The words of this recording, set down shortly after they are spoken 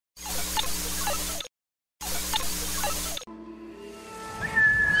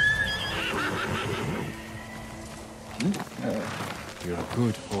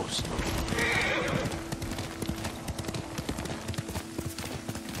Good horse.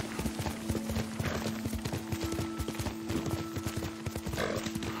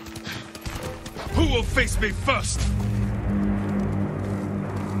 Who will face me first?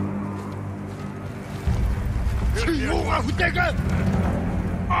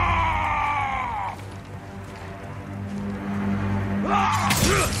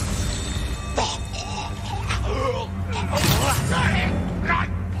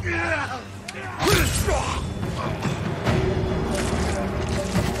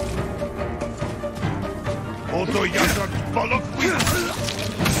 Oto yazan balık.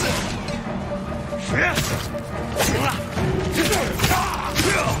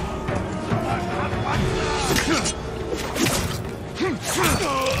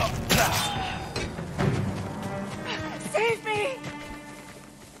 Save me!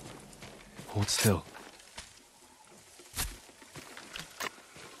 Hold still.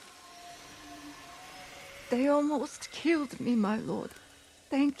 They almost killed me, my lord.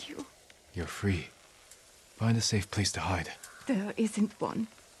 Thank you. You're free. Find a safe place to hide. There isn't one.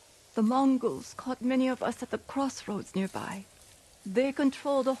 The Mongols caught many of us at the crossroads nearby. They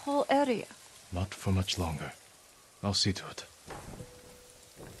control the whole area. Not for much longer. I'll see to it.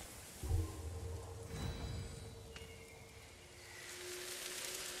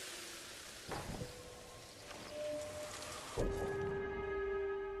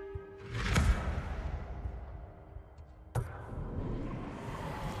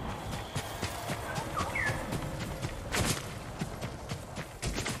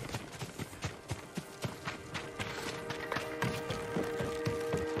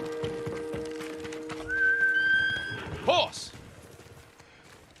 Horse!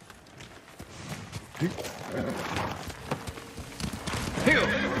 Heel!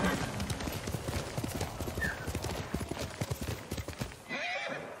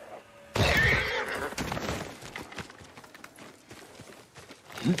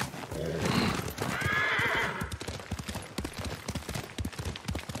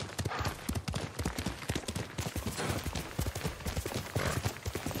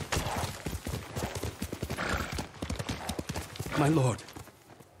 My lord,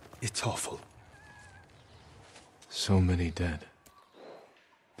 it's awful. So many dead.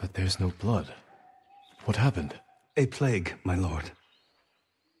 But there's no blood. What happened? A plague, my lord.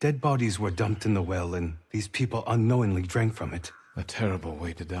 Dead bodies were dumped in the well, and these people unknowingly drank from it. A terrible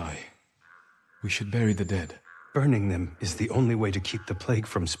way to die. We should bury the dead. Burning them is the only way to keep the plague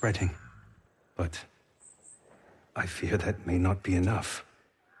from spreading. But I fear that may not be enough.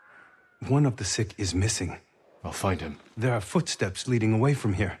 One of the sick is missing. I'll find him. There are footsteps leading away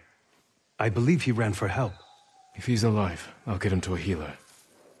from here. I believe he ran for help. If he's alive, I'll get him to a healer.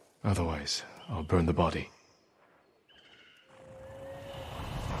 Otherwise, I'll burn the body.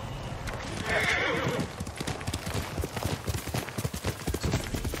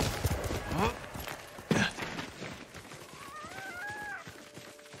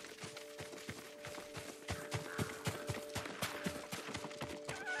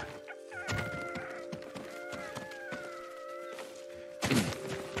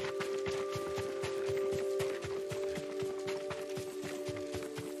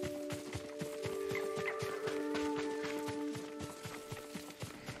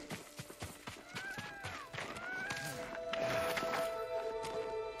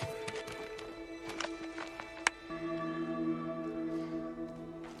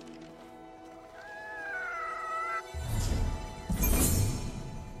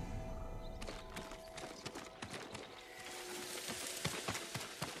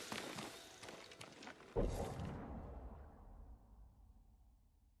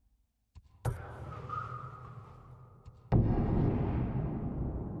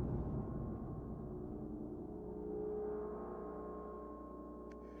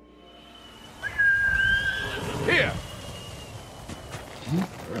 Here!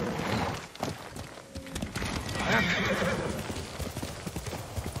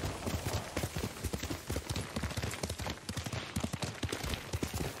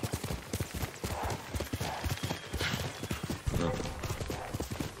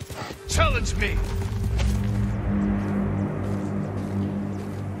 Challenge me!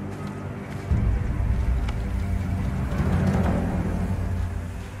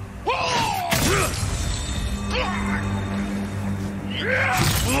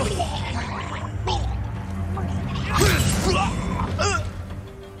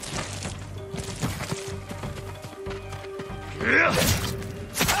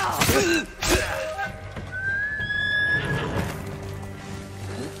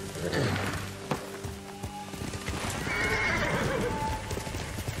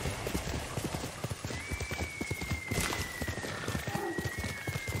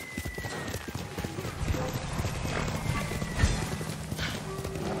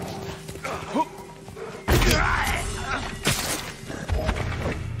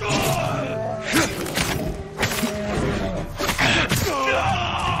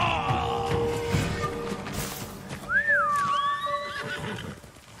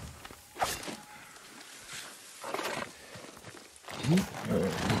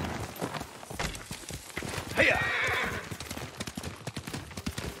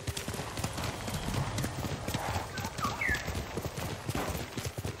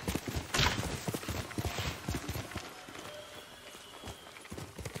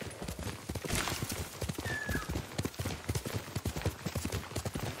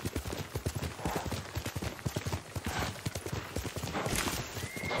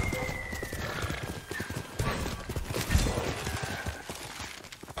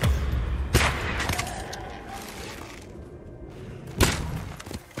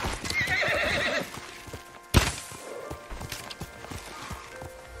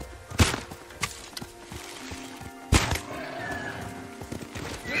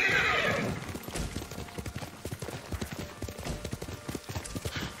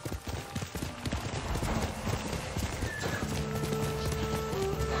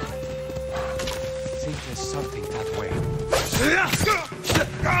 something that way.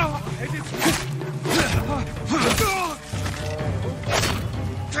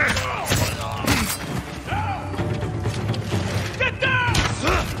 Get down!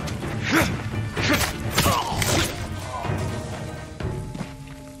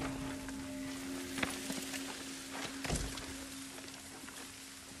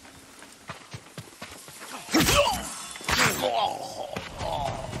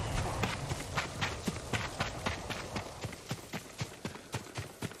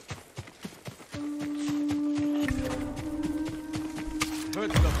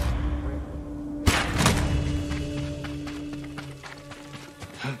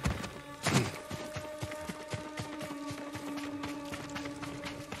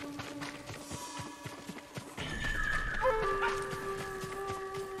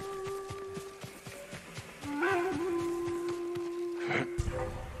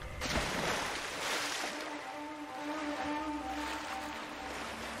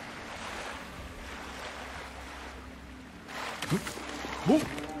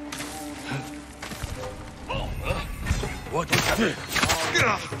 What is happening?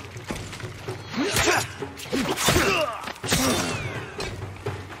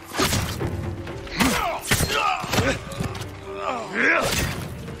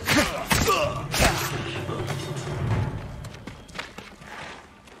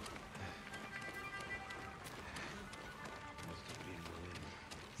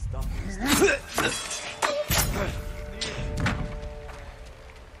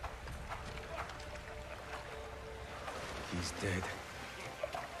 He's dead.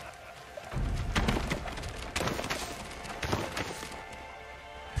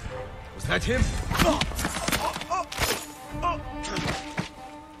 Was that him?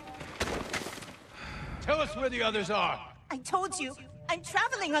 Tell us where the others are. I told you, I'm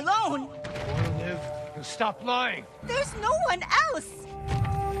traveling alone. Want to live? Then stop lying. There's no one else.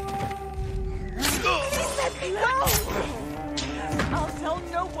 Please let me go. I'll tell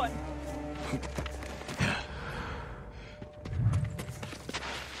no one.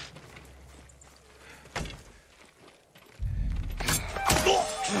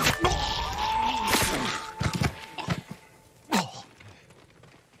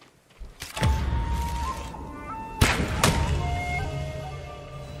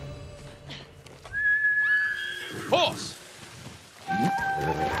 Horse!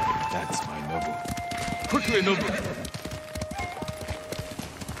 That's my noble. Quickly, noble.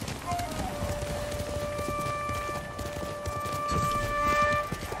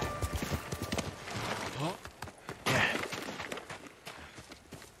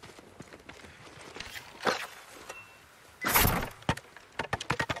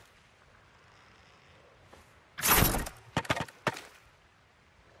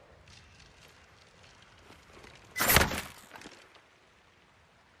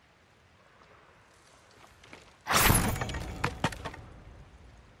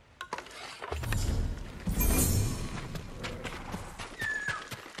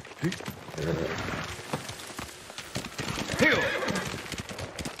 Heel!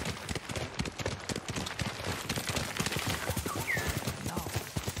 Now,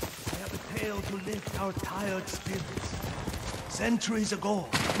 I have a tale to lift our tired spirits. Centuries ago,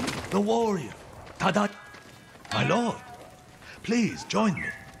 the warrior, Tadayori. My lord, please join me.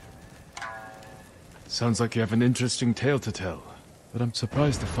 Sounds like you have an interesting tale to tell, but I'm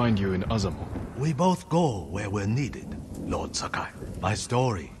surprised to find you in Azamo. We both go where we're needed, Lord Sakai. My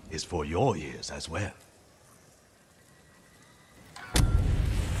story is for your ears as well.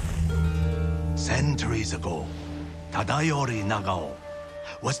 Centuries ago, Tadayori Nagao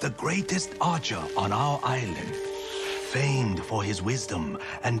was the greatest archer on our island, famed for his wisdom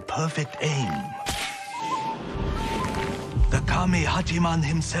and perfect aim. The Kami Hachiman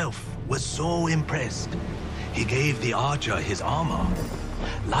himself was so impressed, he gave the archer his armor,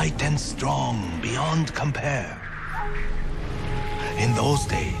 light and strong beyond compare. In those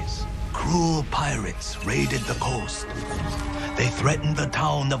days, cruel pirates raided the coast. They threatened the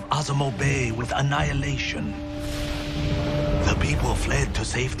town of Azamo Bay with annihilation. The people fled to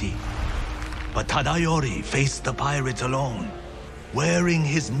safety, but Tadayori faced the pirates alone, wearing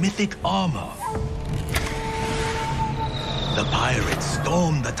his mythic armor. The pirates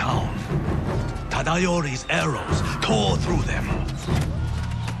stormed the town. Tadayori's arrows tore through them.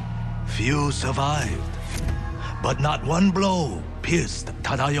 Few survived, but not one blow pierced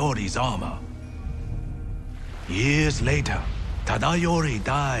Tadayori's armor. Years later, Tadayori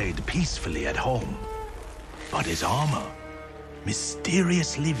died peacefully at home, but his armor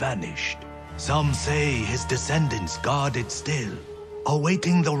mysteriously vanished. Some say his descendants guard it still,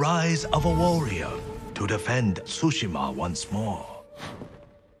 awaiting the rise of a warrior to to defend Tsushima once more.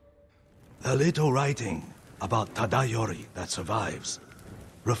 The little writing about Tadayori that survives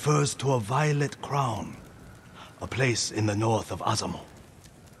refers to a violet crown, a place in the north of Azamo,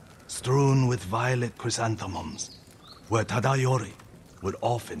 strewn with violet chrysanthemums, where Tadayori would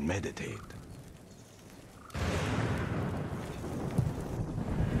often meditate.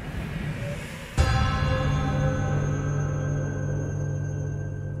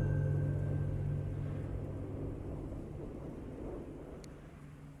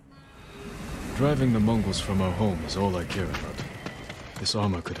 Driving the Mongols from our home is all I care about. This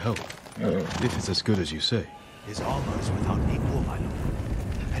armor could help, if it's as good as you say. His armor is without equal, my lord,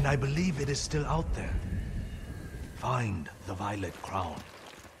 and I believe it is still out there. Find the violet crown.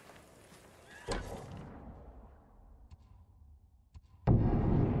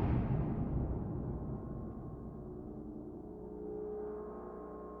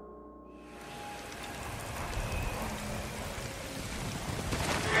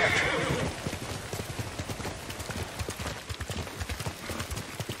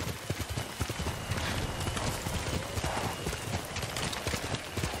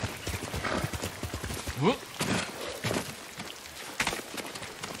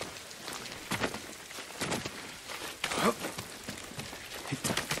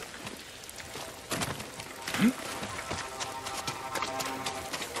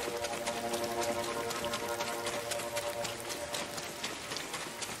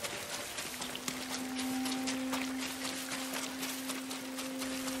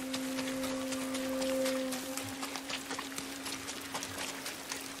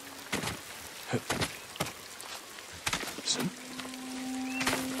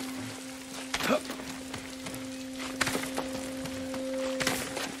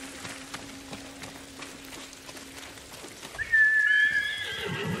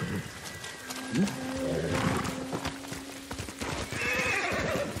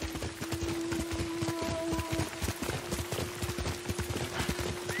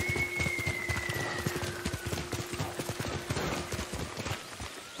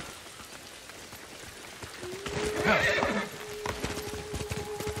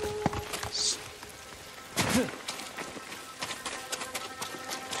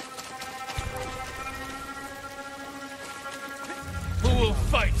 Who will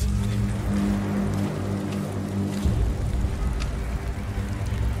fight?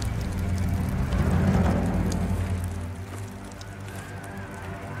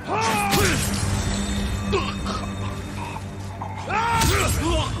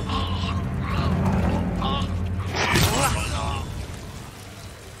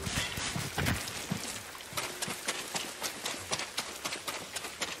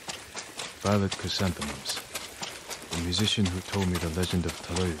 Violet chrysanthemums. The musician who told me the legend of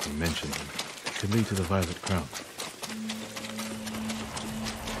Tadayori mentioned them. Could lead to the violet crown.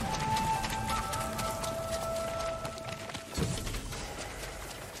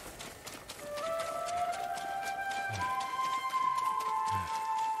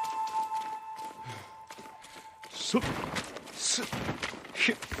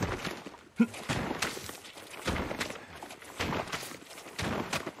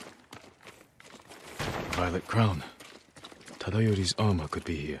 Violet crown. Tadayori's armor could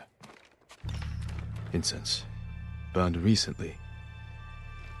be here. Incense. Burned recently.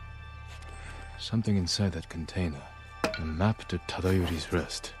 Something inside that container. A map to Tadayori's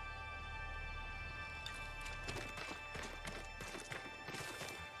rest.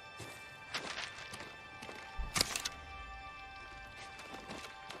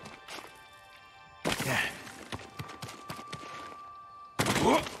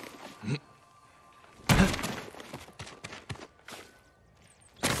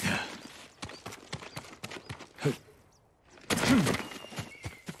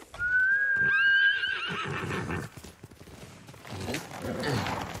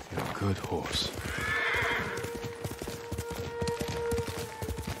 Good horse.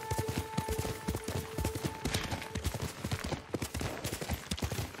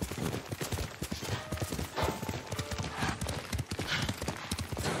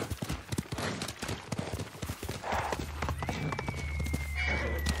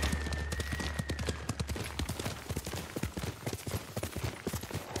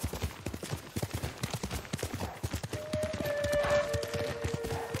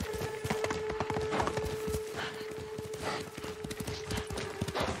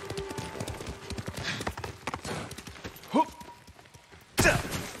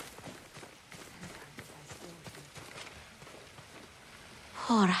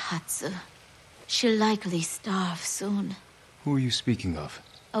 Poor Hatsu. She'll likely starve soon. Who are you speaking of?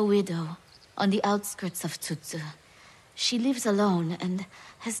 A widow. on the outskirts of Tsutsu. She lives alone and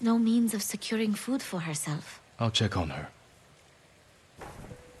has no means of securing food for herself. I'll check on her.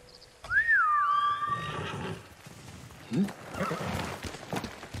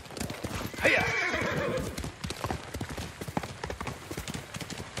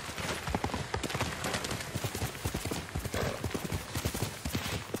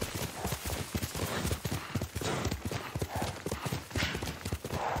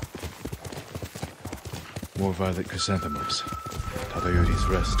 More violet chrysanthemums. Tadayori's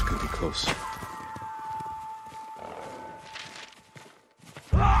rest could be close.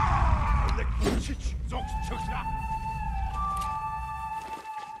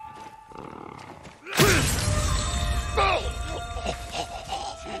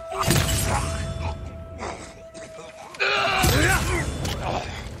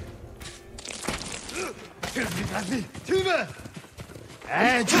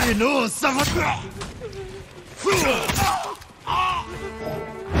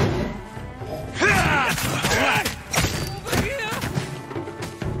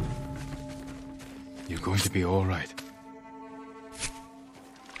 You're going to be all right.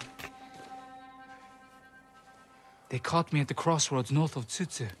 They caught me at the crossroads north of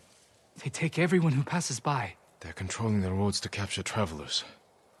Tsutsu. They take everyone who passes by. They're controlling the roads to capture travelers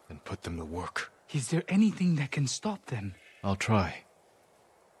and put them to work. Is there anything that can stop them? I'll try,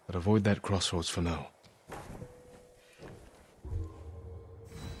 but avoid that crossroads for now.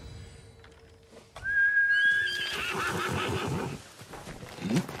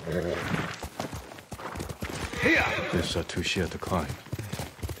 There's Tsushima to climb.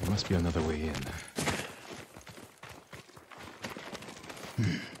 There must be another way in.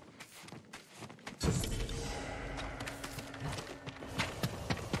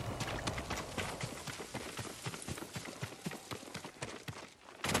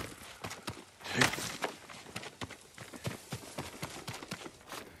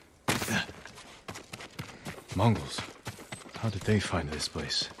 Mongols. How did they find this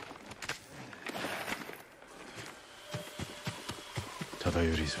place?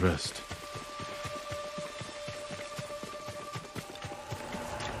 Tadayori's rest.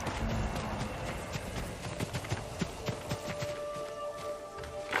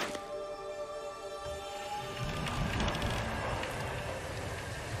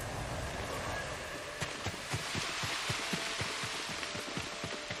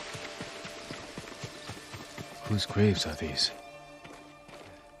 Whose graves are these?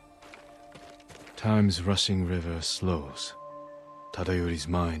 Time's rushing river slows. Tadayori's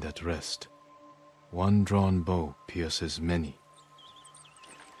mind at rest. One drawn bow pierces many.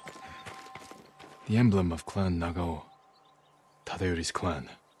 The emblem of Clan Nagao. Tadayori's clan.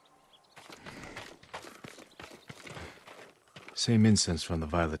 Same incense from the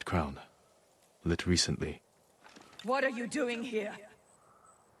Violet Crown. Lit recently. What are you doing here?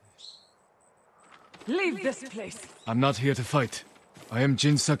 Leave this place. I'm not here to fight. I am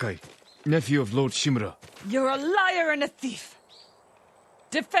Jin Sakai, nephew of Lord Shimura. You're a liar and a thief.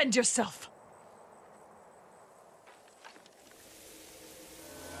 Defend yourself.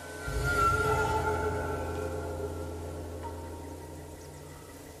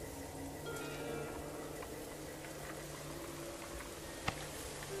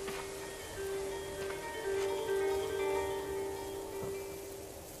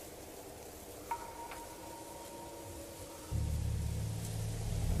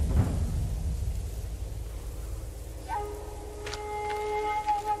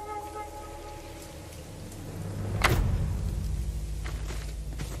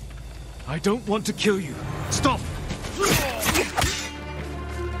 I don't want to kill you. Stop!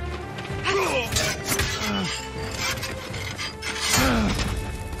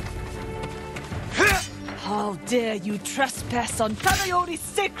 How dare you trespass on Tadayori's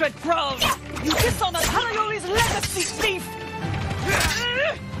sacred ground! You dishonor Tadayori's legacy, thief!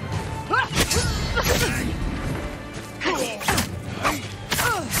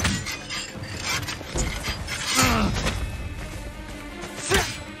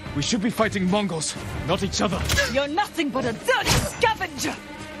 We should be fighting Mongols, not each other. You're nothing but a dirty scavenger!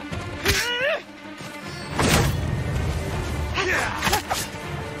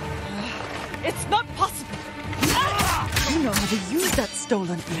 It's not possible! You know how to use that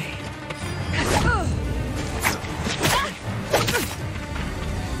stolen blade.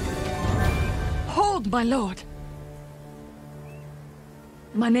 Hold, my lord.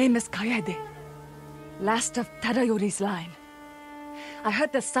 My name is Kaede, last of Tadayori's line. I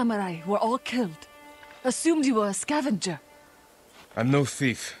heard the samurai were all killed. Assumed you were a scavenger. I'm no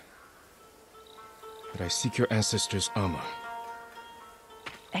thief, but I seek your ancestors' armor.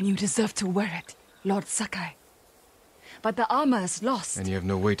 And you deserve to wear it, Lord Sakai. But the armor is lost. And you have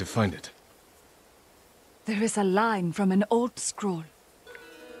no way to find it. There is a line from an old scroll.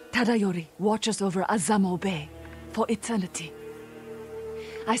 Tadayori watches over Azamo Bay for eternity.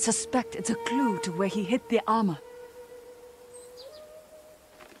 I suspect it's a clue to where he hid the armor.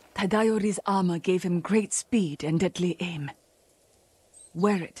 Tadayori's armor gave him great speed and deadly aim.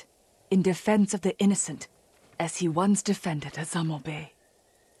 Wear it in defense of the innocent, as he once defended Azamo Bay.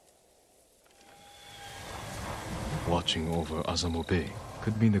 Watching over Azamo Bay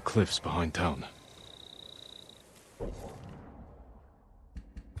could mean the cliffs behind town.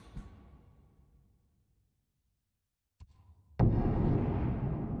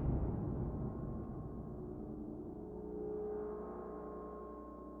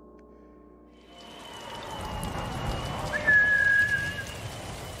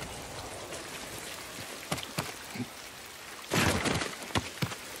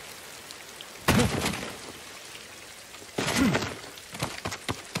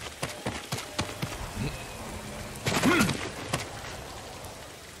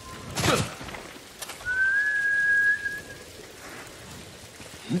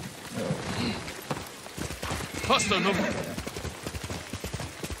 Pasta no.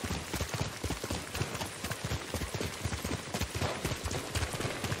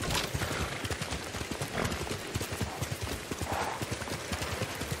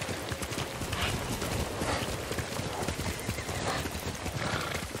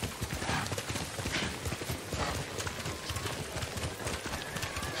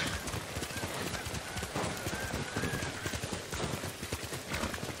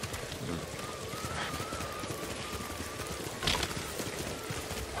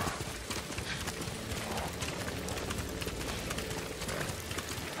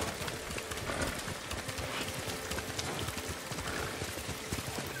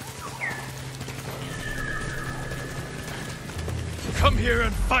 Come here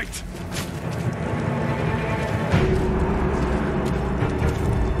and fight!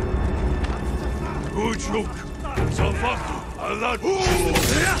 Uçuk! Safak! Allah!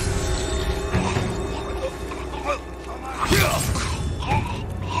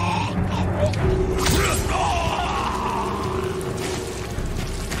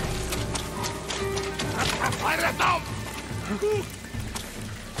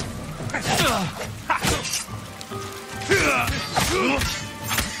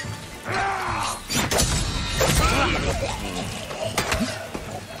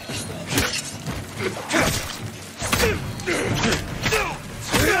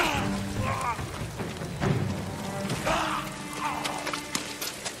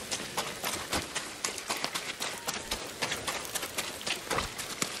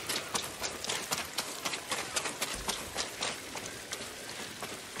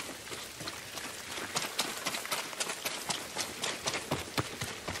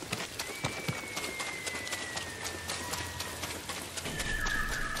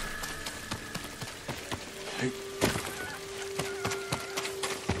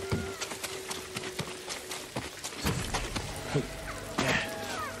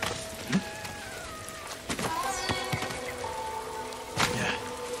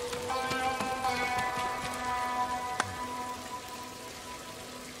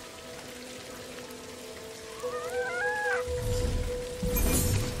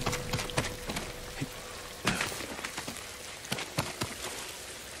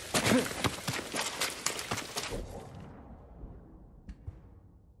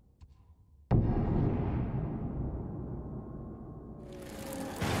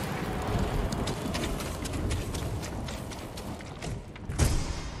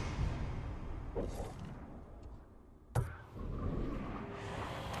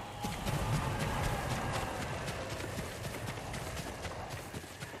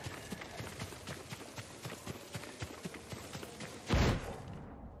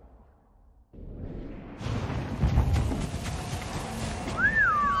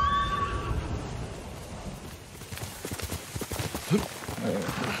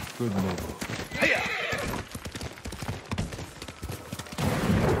 Good move.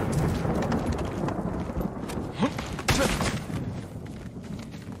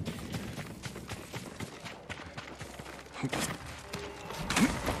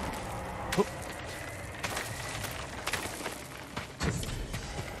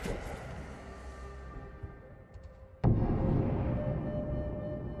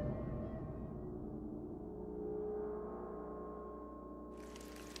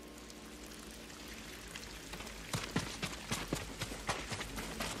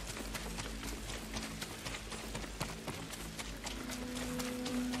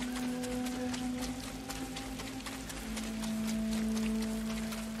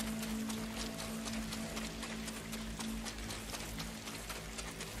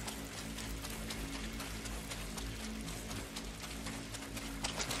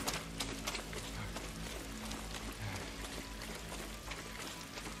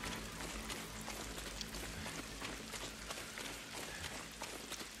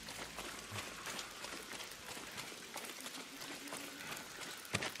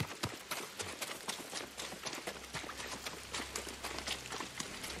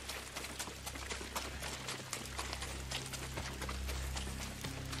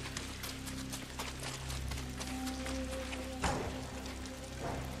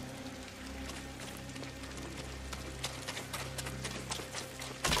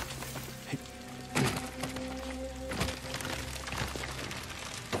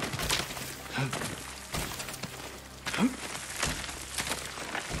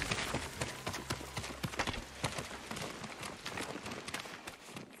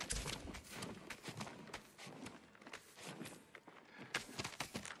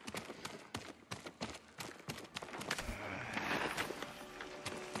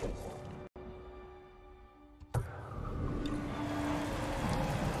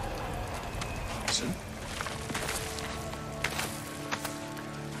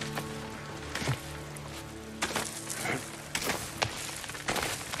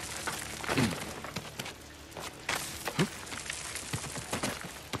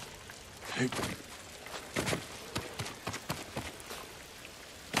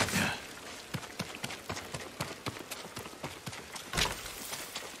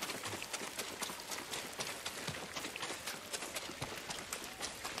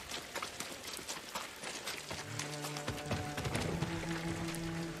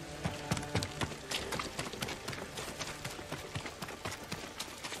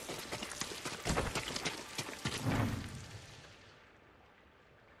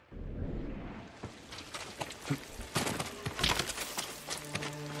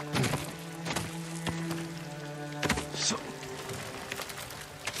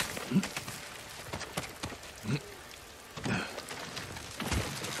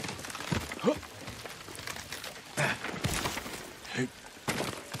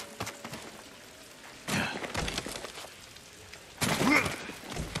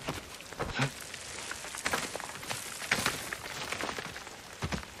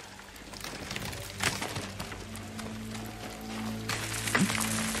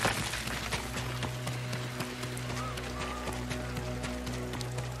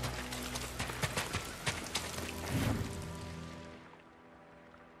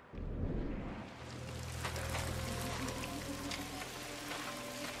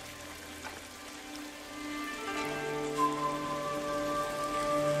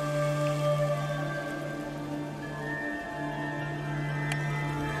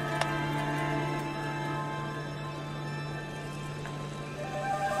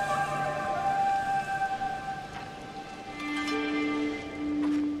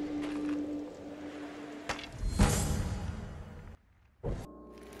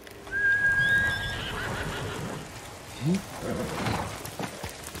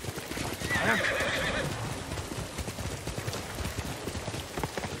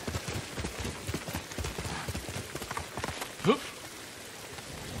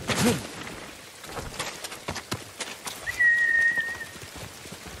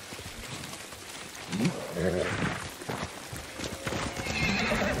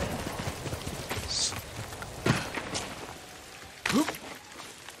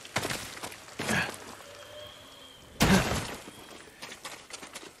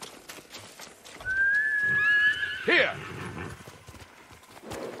 Here!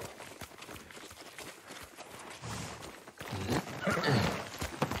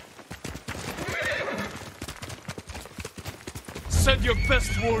 Send your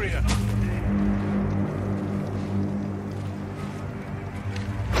best warrior!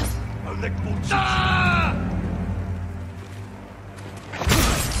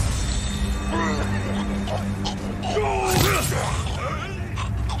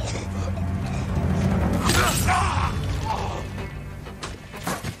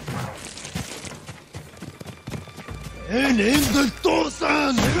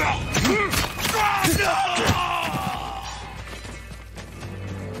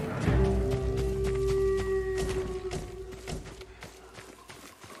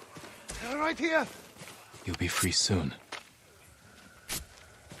 Right here. You'll be free soon.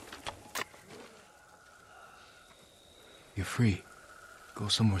 You're free. Go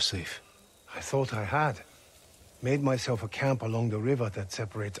somewhere safe. I thought I had. Made myself a camp along the river that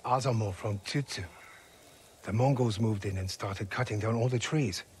separates Azamo from Tsutsu. The Mongols moved in and started cutting down all the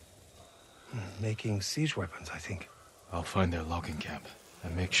trees. Making siege weapons, I think. I'll find their logging camp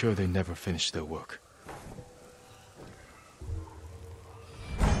and make sure they never finish their work.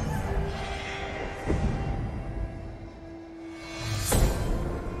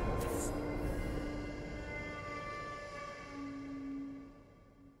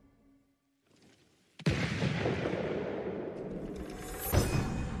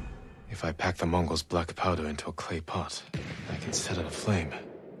 If I pack the Mongols' black powder into a clay pot, I can set it aflame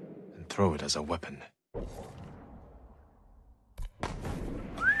and throw it as a weapon.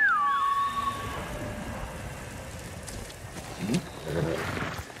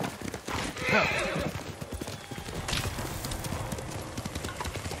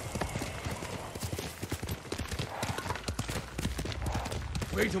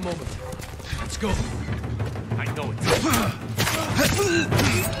 Wait a moment. Let's go. I know it.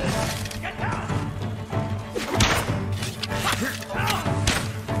 Get down!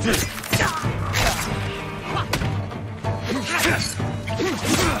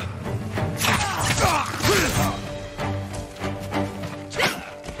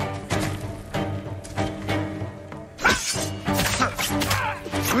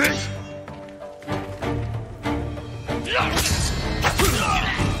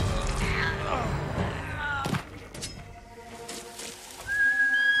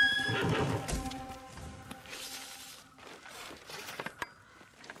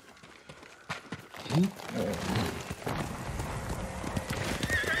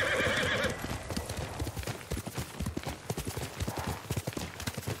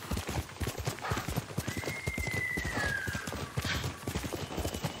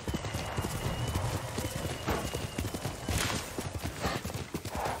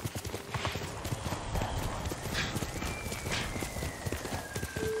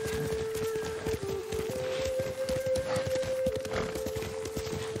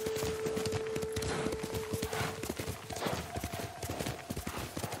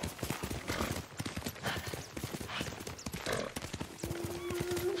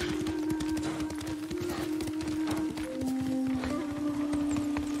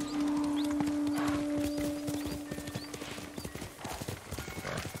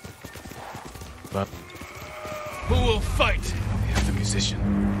 But who will fight? we have the musician.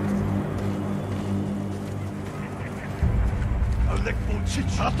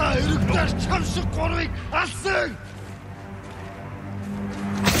 Ата өргөдөр чам шиг гурвыг алсан.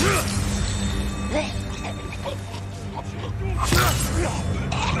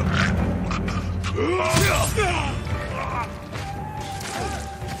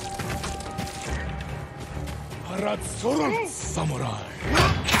 Хараад сурал самурай.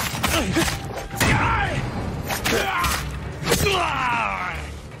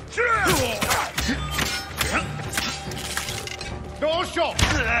 Дошо!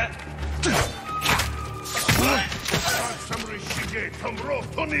 Самурай шиге тамро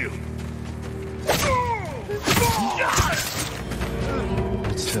тонил.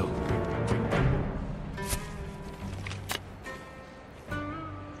 But still.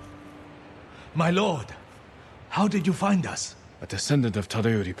 My lord, how did you find us? A descendant of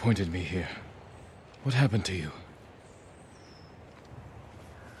Tadayori pointed me here. What happened to you?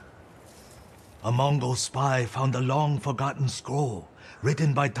 A Mongol spy found a long-forgotten scroll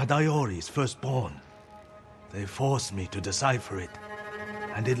written by Tadayori's firstborn. They forced me to decipher it,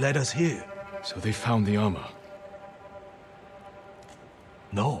 and it led us here. So they found the armor.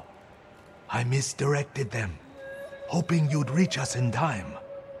 No, I misdirected them, hoping you'd reach us in time.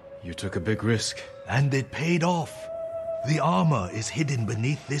 You took a big risk. And it paid off. The armor is hidden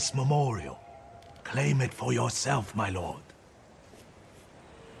beneath this memorial. Claim it for yourself, my lord.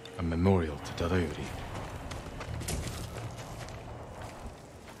 A memorial to Tadayori.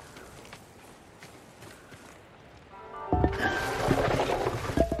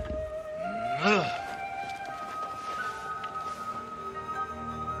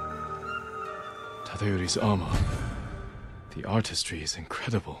 Tadayori's armor. The artistry is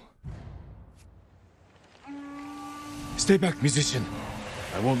incredible. Stay back, musician.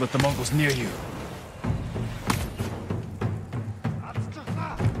 I won't let the Mongols near you.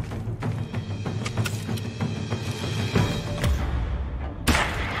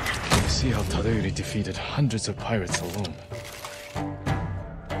 See how Tadayori defeated hundreds of pirates alone.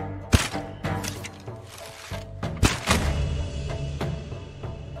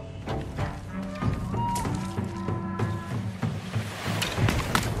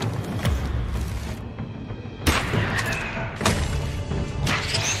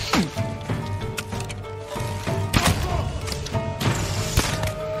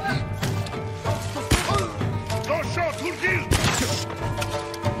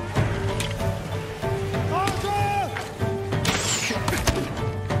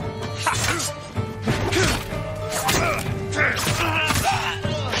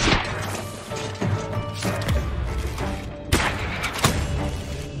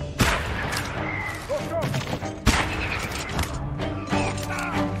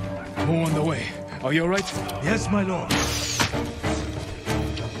 More on the way. Are you all right? Yes, my lord.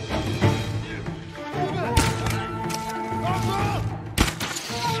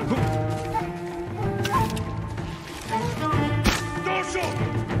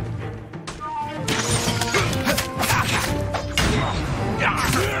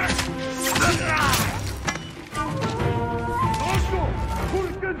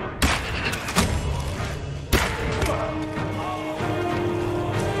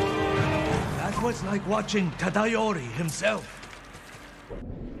 it's like watching Tadayori himself.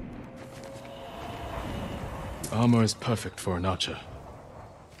 The armor is perfect for an archer.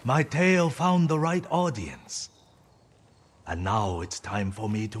 My tale found the right audience. And now it's time for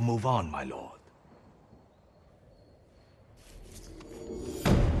me to move on, my lord.